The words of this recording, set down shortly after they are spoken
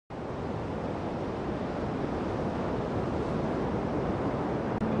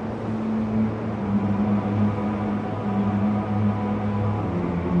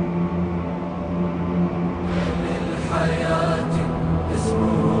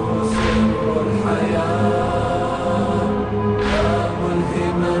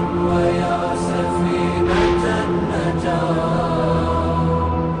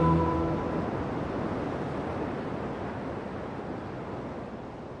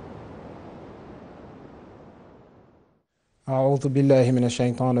أعوذ بالله من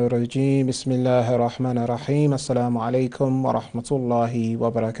الشيطان الرجيم بسم الله الرحمن الرحيم السلام عليكم ورحمة الله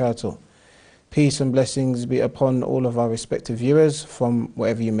وبركاته. Peace and blessings be upon all of our respective viewers from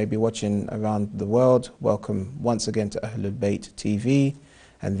wherever you may be watching around the world. Welcome once again to Ahlul Bayt TV,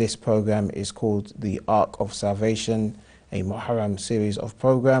 and this program is called The Ark of Salvation, a Muharram series of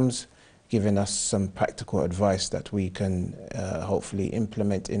programs giving us some practical advice that we can hopefully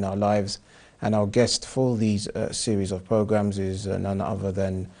implement in our lives. And our guest for these series of programs is none other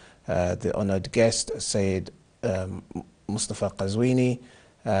than the honored guest, Sayed Mustafa Qazwini,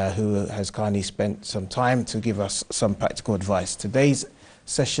 who has kindly spent some time to give us some practical advice. Today's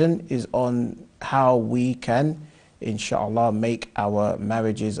session is on how we can, inshallah, make our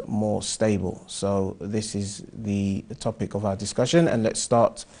marriages more stable. So this is the topic of our discussion, and let's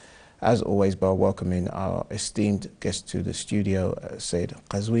start as always by welcoming our esteemed guest to the studio, Sayed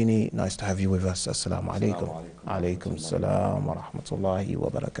Qazwini. Nice to have you with us. Assalamu alaikum. Alaikum salam wa rahmatullahi wa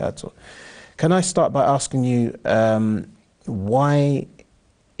barakatuh. Can I start by asking you why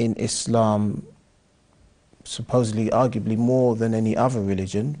in Islam, supposedly arguably more than any other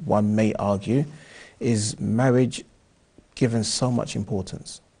religion, one may argue, is marriage given so much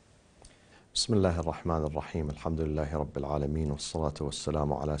importance? بسم الله الرحمن الرحيم الحمد لله رب العالمين والصلاة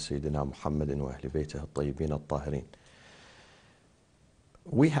والسلام على سيدنا محمد وأهل بيته الطيبين الطاهرين.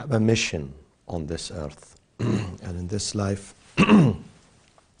 We have a mission on this earth and in this life,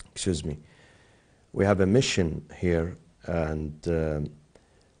 excuse me, we have a mission here, and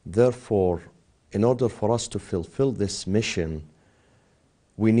therefore in order for us to fulfill this mission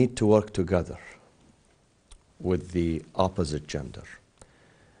we need to work together with the opposite gender.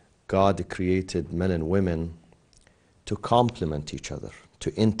 God created men and women to complement each other,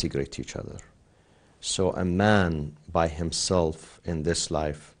 to integrate each other. So a man by himself in this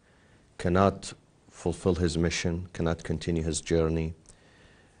life cannot fulfill his mission, cannot continue his journey,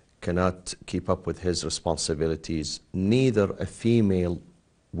 cannot keep up with his responsibilities. Neither a female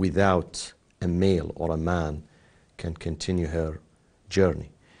without a male or a man can continue her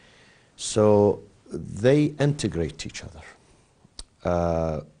journey. So they integrate each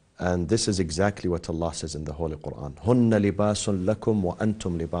other. And this is exactly what Allah says in the Holy Quran. هُنَّ لِبَاسٌ لَكُمْ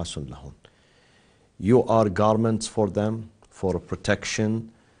وَأَنْتُمْ لِبَاسٌ لَهُنْ. You are garments for them, for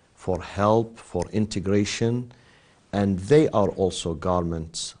protection, for help, for integration, and they are also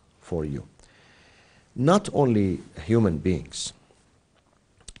garments for you. Not only human beings.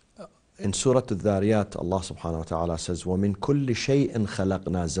 In Surah Al-Dhariyat, Allah subhanahu wa ta'ala says, وَمِن كُلِّ شَيْءٍ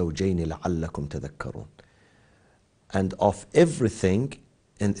خَلَقْنَا زَوْجَيْنِ لَعَلَّكُمْ تَذَكَّرُونَ. And of everything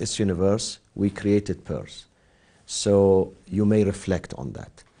in this universe, we created pairs. So you may reflect on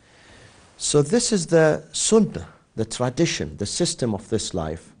that. So this is the sunnah, the tradition, the system of this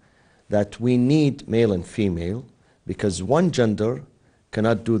life, that we need male and female, because one gender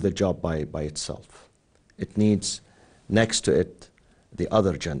cannot do the job by itself. It needs next to it the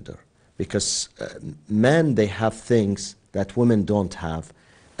other gender. Because men, they have things that women don't have,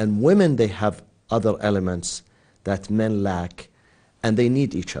 and women, they have other elements that men lack, and they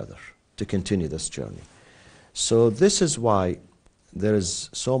need each other to continue this journey. So this is why there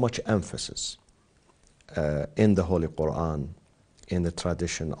is so much emphasis in the Holy Quran, in the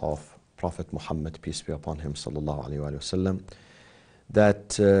tradition of Prophet Muhammad, peace be upon him, sallallahu alaihi wasallam,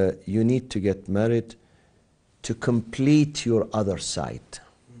 that you need to get married to complete your other side,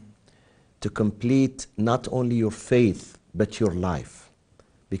 to complete not only your faith but your life,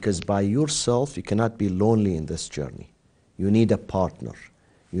 because by yourself you cannot be lonely in this journey. You need a partner.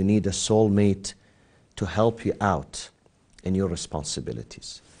 You need a soulmate to help you out in your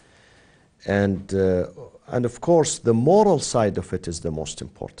responsibilities. And of course, the moral side of it is the most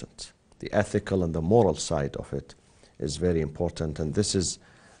important. The ethical and the moral side of it is very important. And this is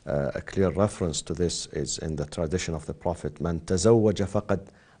a clear reference to this is in the tradition of the Prophet. مَنْ تَزَوَّجَ فَقَدْ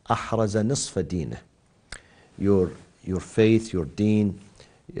أَحْرَزَ نِصْفَ دِينِهِ. Your faith, your deen,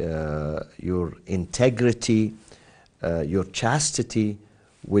 your integrity, your chastity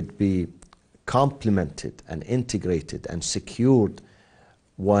would be complemented and integrated and secured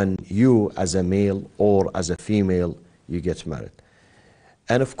when you as a male or as a female you get married.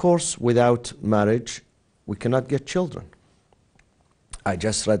 And of course, without marriage we cannot get children. I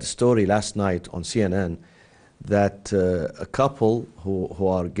just read a story last night on CNN that a couple who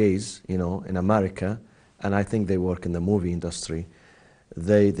are gays, you know, in America, and I think they work in the movie industry,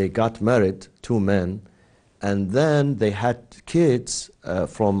 they got married, two men, and then they had kids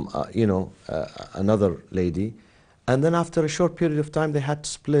from another lady, and then after a short period of time they had to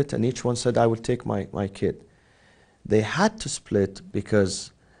split, and each one said, I will take my kid. They had to split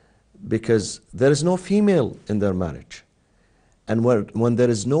because there is no female in their marriage. And when there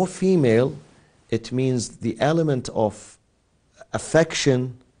is no female, it means the element of affection,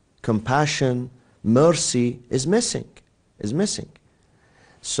 compassion, mercy is missing,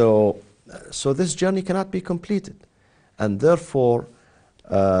 So this journey cannot be completed. And therefore,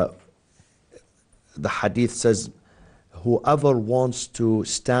 the hadith says, whoever wants to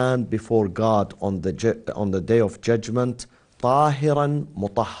stand before God on the day of judgment, طاهرا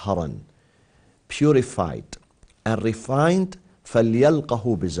مطهرا, purified and refined,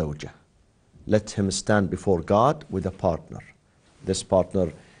 فليلقه بزوجه, let him stand before God with a partner. This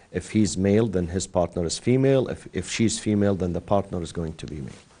partner, if he's male, then his partner is female. If she's female, then the partner is going to be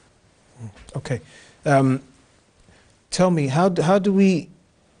male. Okay. Tell me, how do we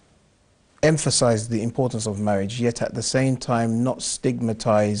emphasize the importance of marriage, yet at the same time not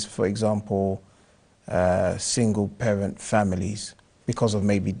stigmatize, for example, single parent families because of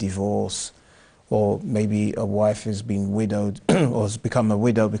maybe divorce, or maybe a wife has been widowed or has become a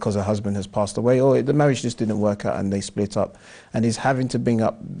widow because her husband has passed away, or the marriage just didn't work out and they split up, and is having to bring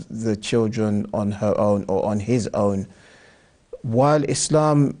up the children on her own or on his own. While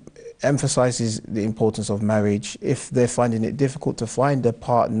Islam emphasizes the importance of marriage, if they're finding it difficult to find a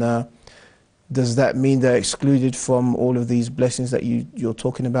partner, does that mean they're excluded from all of these blessings that you're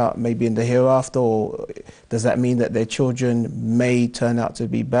talking about, maybe in the hereafter? Or does that mean that their children may turn out to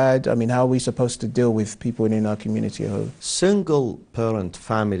be bad? I mean, how are we supposed to deal with people in our community? Single parent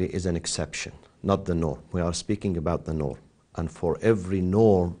family is an exception, not the norm. We are speaking about the norm. And for every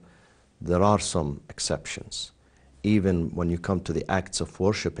norm, there are some exceptions. Even when you come to the acts of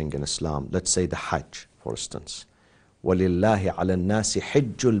worshipping in Islam, let's say the Hajj, for instance. وَلِلَّهِ عَلَى النَّاسِ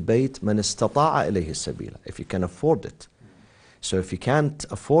حِجُّ الْبَيْتِ مَنِ اسْتَطَاعَ إِلَيْهِ السَّبِيلَ. If you can afford it. So if you can't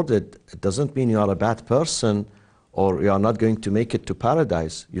afford it, it doesn't mean you are a bad person or you are not going to make it to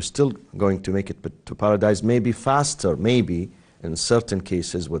paradise. You're still going to make it to paradise, maybe faster, maybe in certain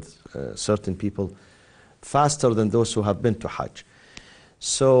cases with certain people, faster than those who have been to Hajj.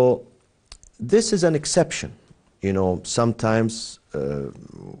 So this is an exception. You know, sometimes,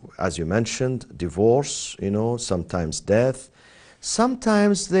 as you mentioned, divorce, you know, sometimes death.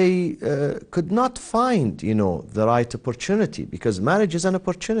 Sometimes they could not find, you know, the right opportunity, because marriage is an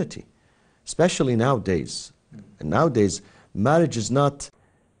opportunity, especially nowadays. And nowadays, marriage is not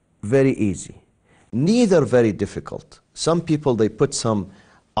very easy, neither very difficult. Some people, they put some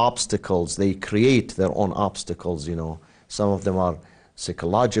obstacles, they create their own obstacles, you know. Some of them are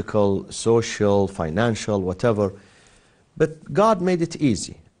psychological, social, financial, whatever. But God made it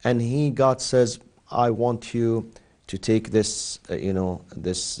easy. And God says, I want you to take this, you know,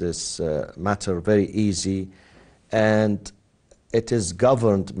 this matter very easy. And it is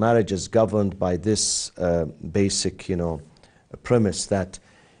governed, marriage is governed by this basic, you know, premise that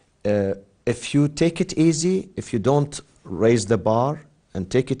if you take it easy, if you don't raise the bar and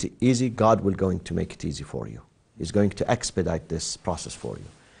take it easy, God will going to make it easy for you. He's going to expedite this process for you.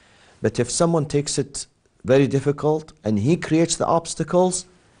 But if someone takes it very difficult and he creates the obstacles,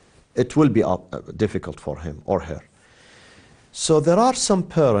 it will be difficult for him or her. So there are some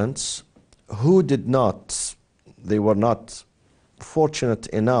parents who they were not fortunate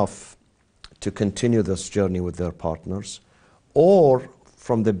enough to continue this journey with their partners, or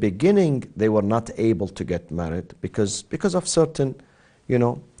from the beginning they were not able to get married because of certain, you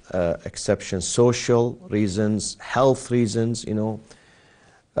know, exceptions, social reasons, health reasons, you know.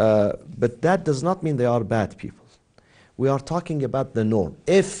 But that does not mean they are bad people. We are talking about the norm.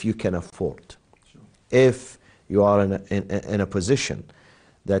 If you can afford, sure. If you are in a position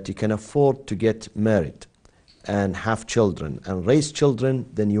that you can afford to get married and have children and raise children,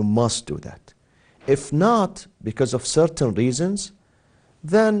 then you must do that. If not, because of certain reasons,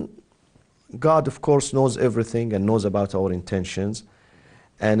 then God, of course, knows everything and knows about our intentions.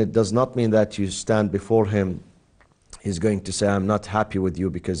 And it does not mean that you stand before Him, He's going to say, I'm not happy with you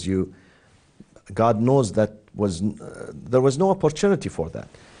because God knows that there was no opportunity for that.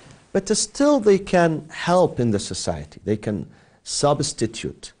 But still they can help in the society. They can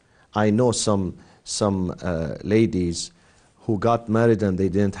substitute. I know some ladies who got married and they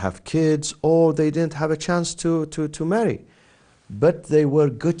didn't have kids, or they didn't have a chance to marry. But they were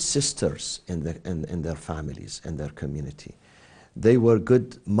good sisters in their families, in their community. They were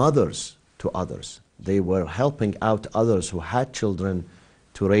good mothers to others. They were helping out others who had children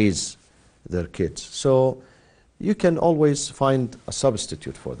to raise their kids. So you can always find a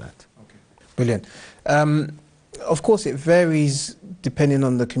substitute for that. Okay. Brilliant. Of course, it varies depending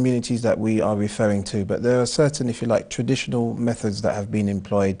on the communities that we are referring to, but there are certain, if you like, traditional methods that have been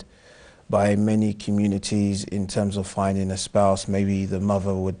employed by many communities in terms of finding a spouse. Maybe the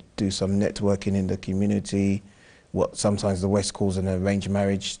mother would do some networking in the community, what sometimes the West calls an arranged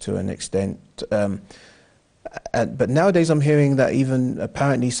marriage to an extent. But nowadays I'm hearing that even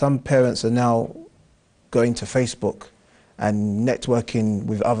apparently some parents are now going to Facebook and networking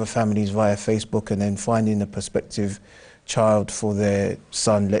with other families via Facebook and then finding a prospective child for their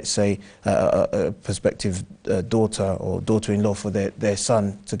son, let's say a prospective daughter or daughter-in-law for their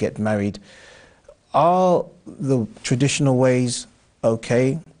son to get married. Are the traditional ways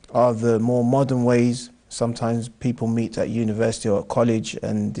okay? Are the more modern ways, sometimes people meet at university or at college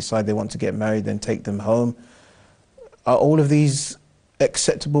and decide they want to get married and take them home? Are all of these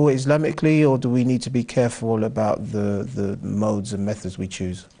acceptable Islamically, or do we need to be careful about the modes and methods we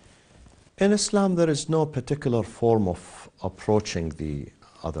choose? In Islam, there is no particular form of approaching the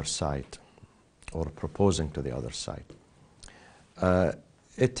other side or proposing to the other side.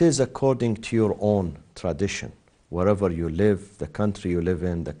 It is according to your own tradition. Wherever you live, the country you live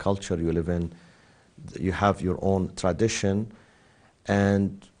in, the culture you live in, you have your own tradition,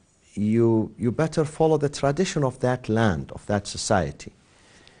 and you better follow the tradition of that land, of that society.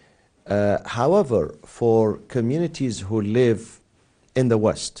 However, for communities who live in the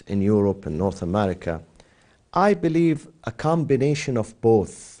West, in Europe and North America, I believe a combination of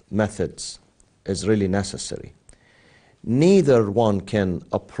both methods is really necessary. Neither one can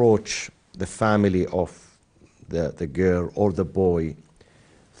approach the family of the girl or the boy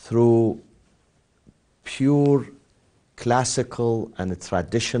through pure classical and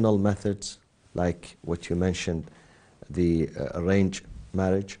traditional methods, like what you mentioned, the arranged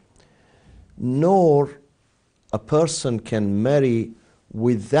marriage, nor a person can marry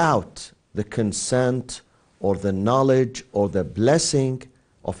without the consent or the knowledge or the blessing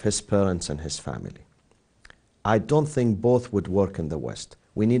of his parents and his family. I don't think both would work in the West.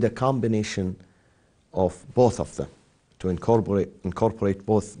 We need a combination of both of them to incorporate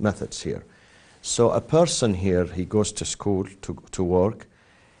both methods here. So a person here, he goes to school to work,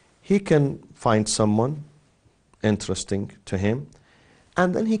 he can find someone interesting to him,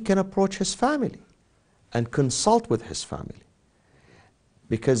 and then he can approach his family and consult with his family.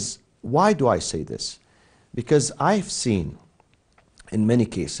 Because, why do I say this? Because I've seen in many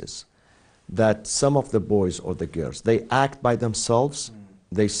cases that some of the boys or the girls, they act by themselves.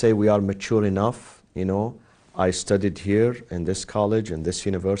 They say, we are mature enough, you know, I studied here in this college, in this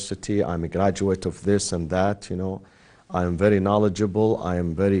university, I'm a graduate of this and that, you know, I am very knowledgeable, I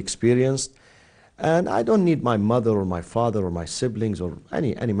am very experienced, and I don't need my mother or my father or my siblings or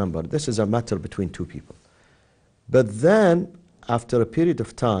any member. This is a matter between two people. But then, after a period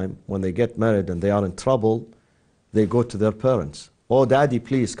of time, when they get married and they are in trouble, they go to their parents. Oh, daddy,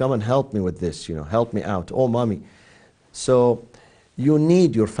 please come and help me with this, you know, help me out. Oh, mommy. So you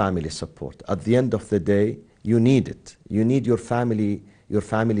need your family support. At the end of the day, you need it. You need your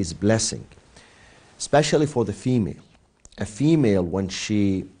family's blessing, especially for the female. A female, when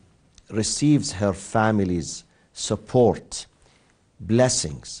she receives her family's support,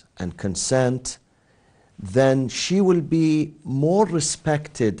 blessings, and consent, then she will be more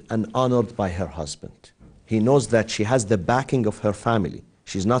respected and honored by her husband. He knows that she has the backing of her family.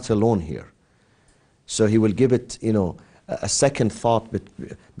 She's not alone here. So he will give it, you know, a second thought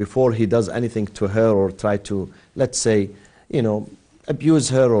before he does anything to her or try to, let's say, you know, abuse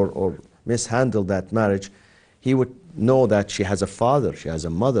her or mishandle that marriage. He would know that she has a father, she has a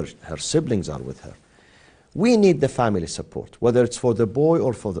mother, her siblings are with her. We need the family support, whether it's for the boy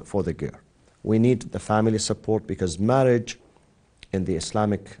or for the girl. We need the family support because marriage in the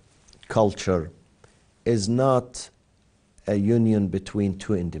Islamic culture is not a union between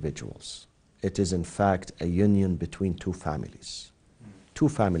two individuals. It is in fact a union between two families. Two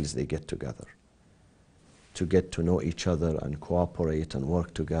families, they get together to get to know each other and cooperate and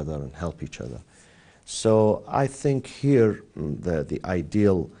work together and help each other. So I think here the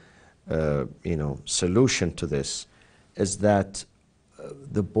ideal you know, solution to this is that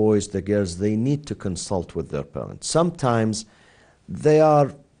the boys, the girls, they need to consult with their parents. Sometimes they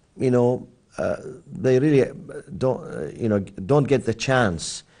are, you know, they really don't get the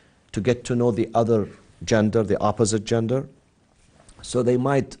chance to get to know the other gender, the opposite gender. So they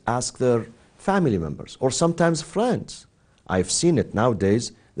might ask their family members or sometimes friends. I've seen it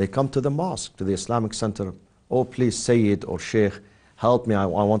nowadays. They come to the mosque, to the Islamic center. Oh, please, Sayyid or Sheikh, help me, I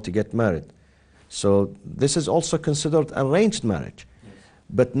want to get married. So this is also considered arranged marriage, yes,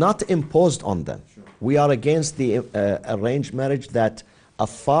 but not imposed on them. Sure. We are against the arranged marriage that a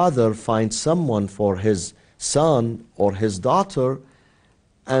father finds someone for his son or his daughter,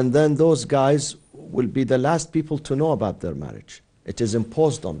 and then those guys will be the last people to know about their marriage. It is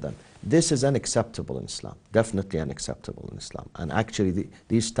imposed on them. This is unacceptable in Islam, definitely unacceptable in Islam. And actually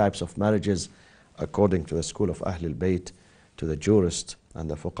these types of marriages according to the school of Ahlul Bayt, to the jurists and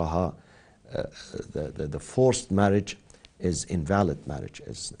the fuqaha, the forced marriage is invalid marriage,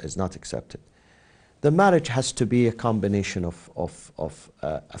 is not accepted. The marriage has to be a combination of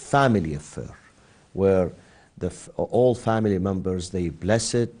a family affair, where all family members, they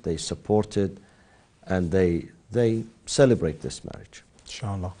bless it, they support it, and they celebrate this marriage.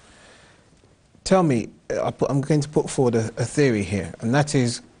 Inshallah. Tell me, I'm going to put forward a theory here, and that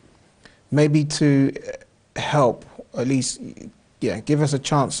is maybe to help, at least, give us a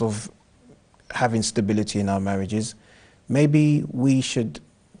chance of having stability in our marriages. Maybe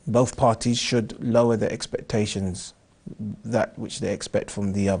both parties should lower their expectations, that which they expect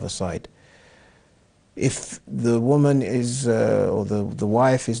from the other side. If the woman is, or the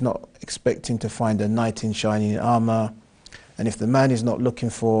wife is not expecting to find a knight in shining armor, and if the man is not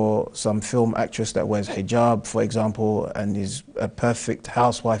looking for some film actress that wears hijab, for example, and is a perfect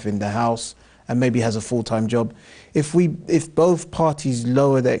housewife in the house, and maybe has a full-time job, if both parties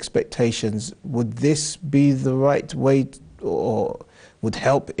lower their expectations, would this be the right way, or would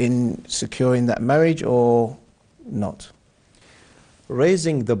help in securing that marriage, or not?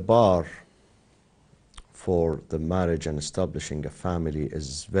 Raising the bar for the marriage and establishing a family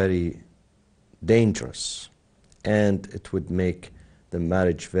is very dangerous, and it would make the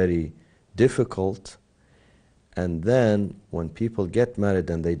marriage very difficult. And then when people get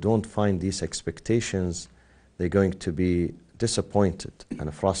married and they don't find these expectations, they're going to be disappointed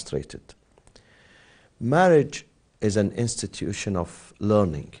and frustrated. Marriage is an institution of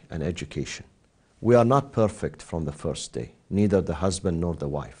learning and education. We are not perfect from the first day, neither the husband nor the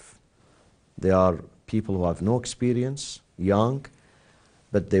wife. They are people who have no experience, young,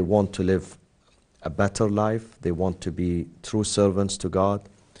 but they want to live a better life. They want to be true servants to God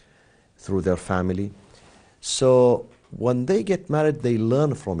through their family. So when they get married, they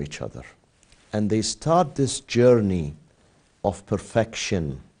learn from each other, and they start this journey of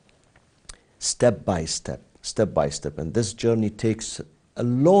perfection step by step. And this journey takes a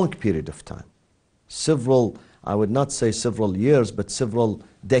long period of time. Several, I would not say several years, but several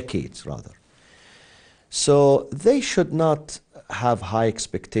decades rather. So they should not have high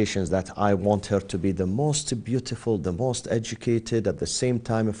expectations that I want her to be the most beautiful, the most educated, at the same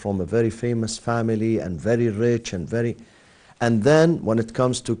time from a very famous family and very rich and then when it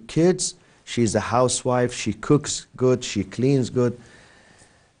comes to kids, she's a housewife, she cooks good, she cleans good.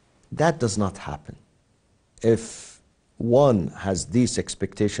 That does not happen. If one has these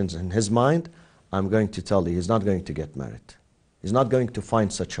expectations in his mind, I'm going to tell you, he's not going to get married. He's not going to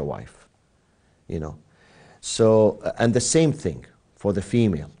find such a wife, So, and the same thing for the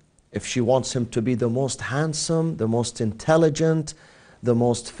female. If she wants him to be the most handsome, the most intelligent, the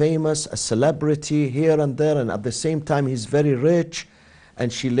most famous, a celebrity here and there, and at the same time he's very rich,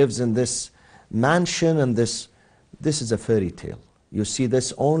 and she lives in this mansion, and this is a fairy tale. You see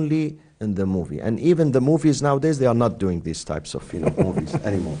this only in the movie. And even the movies nowadays, they are not doing these types of movies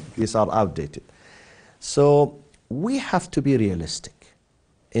anymore. These are outdated. So we have to be realistic.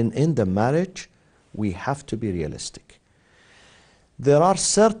 In the marriage, we have to be realistic. There are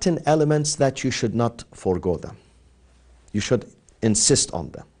certain elements that you should not forego them. You should insist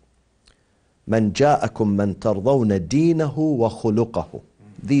on them. مَنْ جَاءَكُمْ مَنْ تَرْضَوْنَ دِينَهُ وَخُلُقَهُ.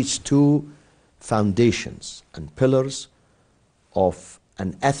 These two foundations and pillars of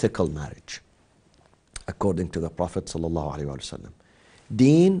an ethical marriage, according to the Prophet ﷺ.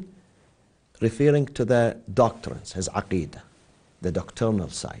 Deen, referring to the doctrines, his aqeedah, the doctrinal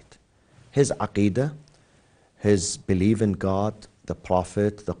side. His aqeedah, his belief in God, the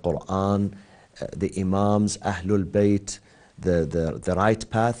Prophet, the Quran, the Imams, Ahlul Bayt, the right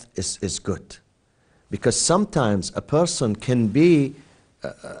path is good. Because sometimes a person can be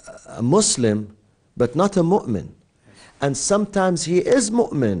a Muslim but not a mu'min. And sometimes he is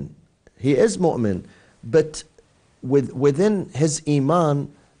mu'min, but within his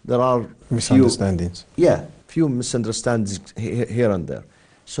iman there are misunderstandings. Few misunderstandings here and there.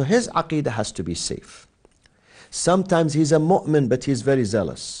 So his aqeedah has to be safe. Sometimes he's a mu'min, but he's very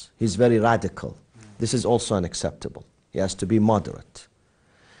zealous. He's very radical. This is also unacceptable. He has to be moderate.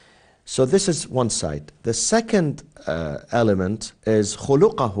 So this is one side. The second element is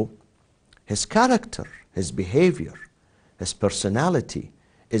khuluqahu, his character, his behavior, his personality.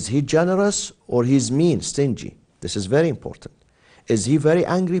 Is he generous or he's mean, stingy? This is very important. Is he very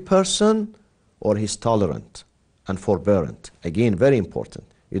angry person or he's tolerant and forbearant? Again, very important.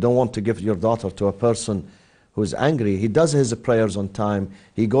 You don't want to give your daughter to a person who's angry. He does his prayers on time.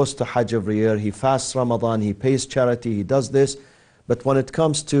 He goes to Hajj every year. He fasts Ramadan. He pays charity. He does this. But when it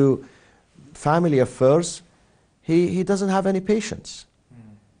comes to family affairs, he doesn't have any patience.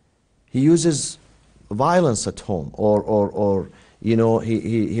 He uses violence at home, or you know,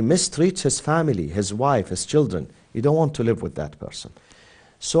 he mistreats his family, his wife, his children. You don't want to live with that person.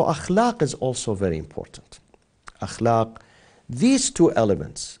 So akhlaq is also very important. Akhlaq, these two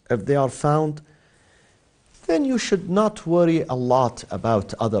elements, if they are found, then you should not worry a lot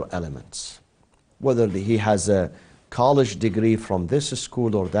about other elements. Whether he has a college degree from this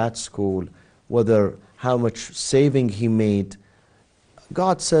school or that school, whether how much saving he made.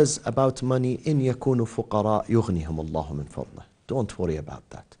 God says about money, إِن يَكُونُوا فُقَرَاء يُغْنِهُمُ اللَّهُ مِنْ فَضْلِهِ. Don't worry about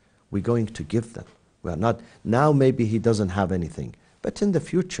that. We're going to give them. We are not, now maybe he doesn't have anything, but in the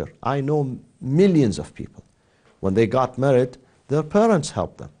future, I know millions of people. When they got married, their parents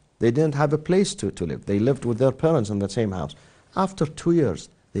helped them. They didn't have a place to live. They lived with their parents in the same house. After 2 years,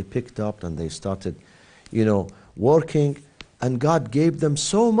 they picked up and they started, you know, working, and God gave them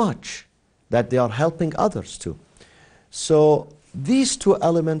so much that they are helping others too. So these two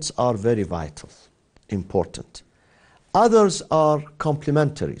elements are very vital, important. Others are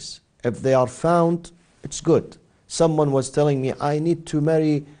complementaries. If they are found, it's good. Someone was telling me, I need to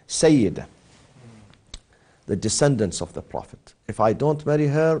marry Sayyidah, the descendants of the Prophet. If I don't marry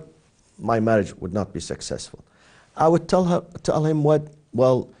her, my marriage would not be successful. I would tell him what,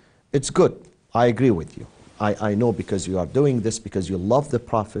 well, it's good. I agree with you. I know, because you are doing this because you love the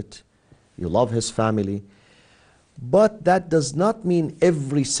Prophet, you love his family. But that does not mean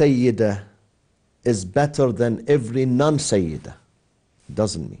every Sayyidah is better than every non-Sayyidah. It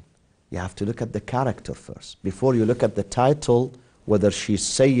doesn't mean. You have to look at the character first. Before you look at the title, whether she's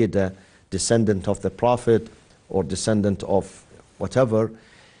Sayyidah, descendant of the Prophet, or descendant of whatever,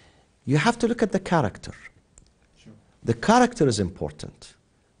 you have to look at the character. Sure. The character is important.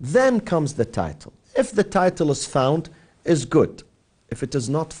 Then comes the title. If the title is found, is good. If it is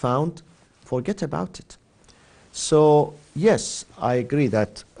not found, forget about it. So yes, I agree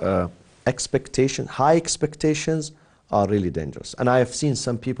that high expectations are really dangerous. And I have seen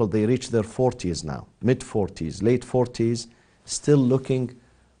some people, they reach their 40s now, mid-40s, late 40s, still looking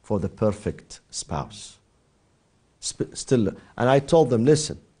for the perfect spouse. Still, and I told them,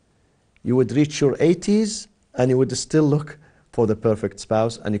 listen, you would reach your 80s and you would still look for the perfect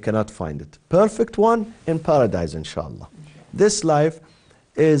spouse, and you cannot find it. Perfect one in paradise, inshallah. This life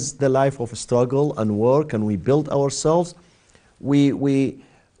is the life of struggle and work, and we build ourselves. We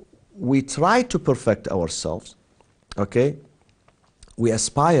try to perfect ourselves, okay? We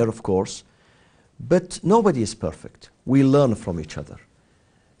aspire, of course, but nobody is perfect. We learn from each other.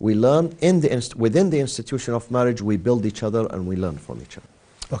 We learn within the institution of marriage, we build each other and we learn from each other.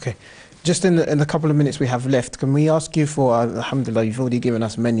 Okay. Just in the couple of minutes we have left, can we ask you for, alhamdulillah, you've already given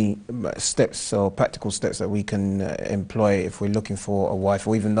us many steps or practical steps that we can employ if we're looking for a wife,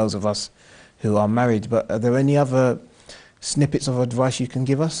 or even those of us who are married, but are there any other snippets of advice you can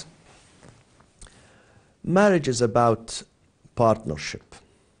give us? Marriage is about partnership,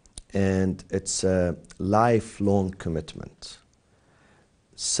 and it's a lifelong commitment.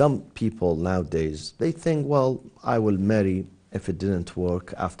 Some people nowadays, they think, well, I will marry if it didn't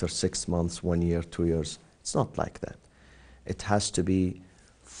work after 6 months, 1 year, 2 years. It's not like that. It has to be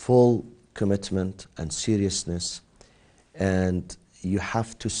full commitment and seriousness, and you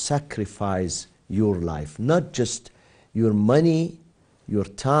have to sacrifice your life, not just your money, your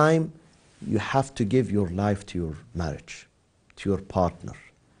time. You have to give your life to your marriage, to your partner,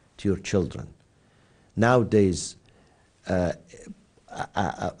 to your children. Nowadays,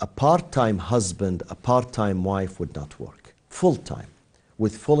 a part-time husband, a part-time wife would not work. Full-time,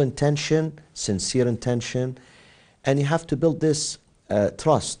 with full intention, sincere intention, and you have to build this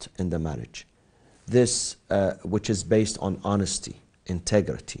trust in the marriage, this which is based on honesty,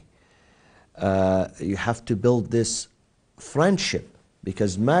 integrity. You have to build this friendship,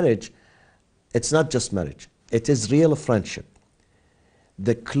 because marriage, it's not just marriage, it is real friendship.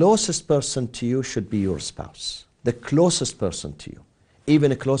 The closest person to you should be your spouse, the closest person to you.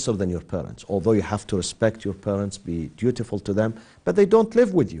 Even closer than your parents, although you have to respect your parents, be dutiful to them, but they don't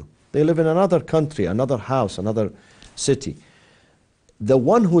live with you. They live in another country, another house, another city. The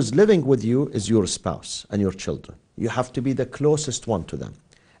one who's living with you is your spouse and your children. You have to be the closest one to them.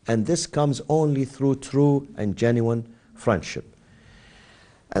 And this comes only through true and genuine friendship.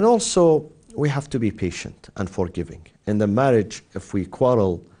 And also, we have to be patient and forgiving. In the marriage, if we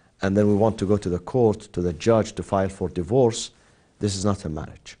quarrel and then we want to go to the court, to the judge to file for divorce, this is not a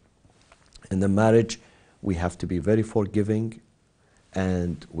marriage. In the marriage, we have to be very forgiving,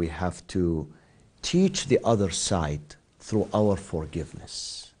 and we have to teach the other side through our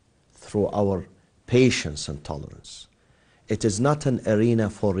forgiveness, through our patience and tolerance. It is not an arena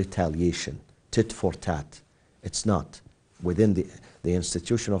for retaliation, tit for tat. It's not. Within the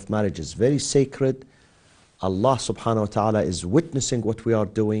institution of marriage is very sacred, Allah subhanahu wa ta'ala is witnessing what we are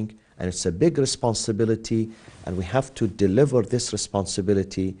doing, and it's a big responsibility, and we have to deliver this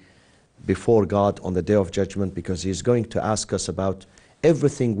responsibility before God on the Day of Judgment, because He is going to ask us about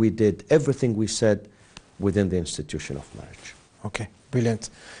everything we did, everything we said within the institution of marriage. Okay,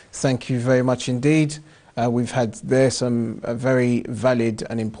 brilliant. Thank you very much indeed. We've had there some very valid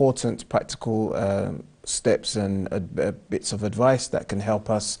and important practical steps and bits of advice that can help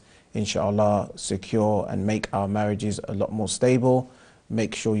us, inshallah, secure and make our marriages a lot more stable.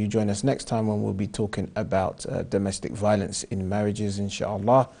 Make sure you join us next time when we'll be talking about domestic violence in marriages,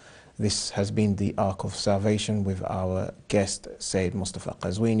 inshallah. This has been the Ark of Salvation with our guest, Sayed Mustafa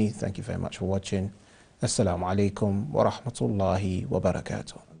Qazwini. Thank you very much for watching. Assalamu alaikum wa rahmatullahi wa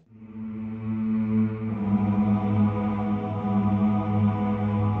barakatuh.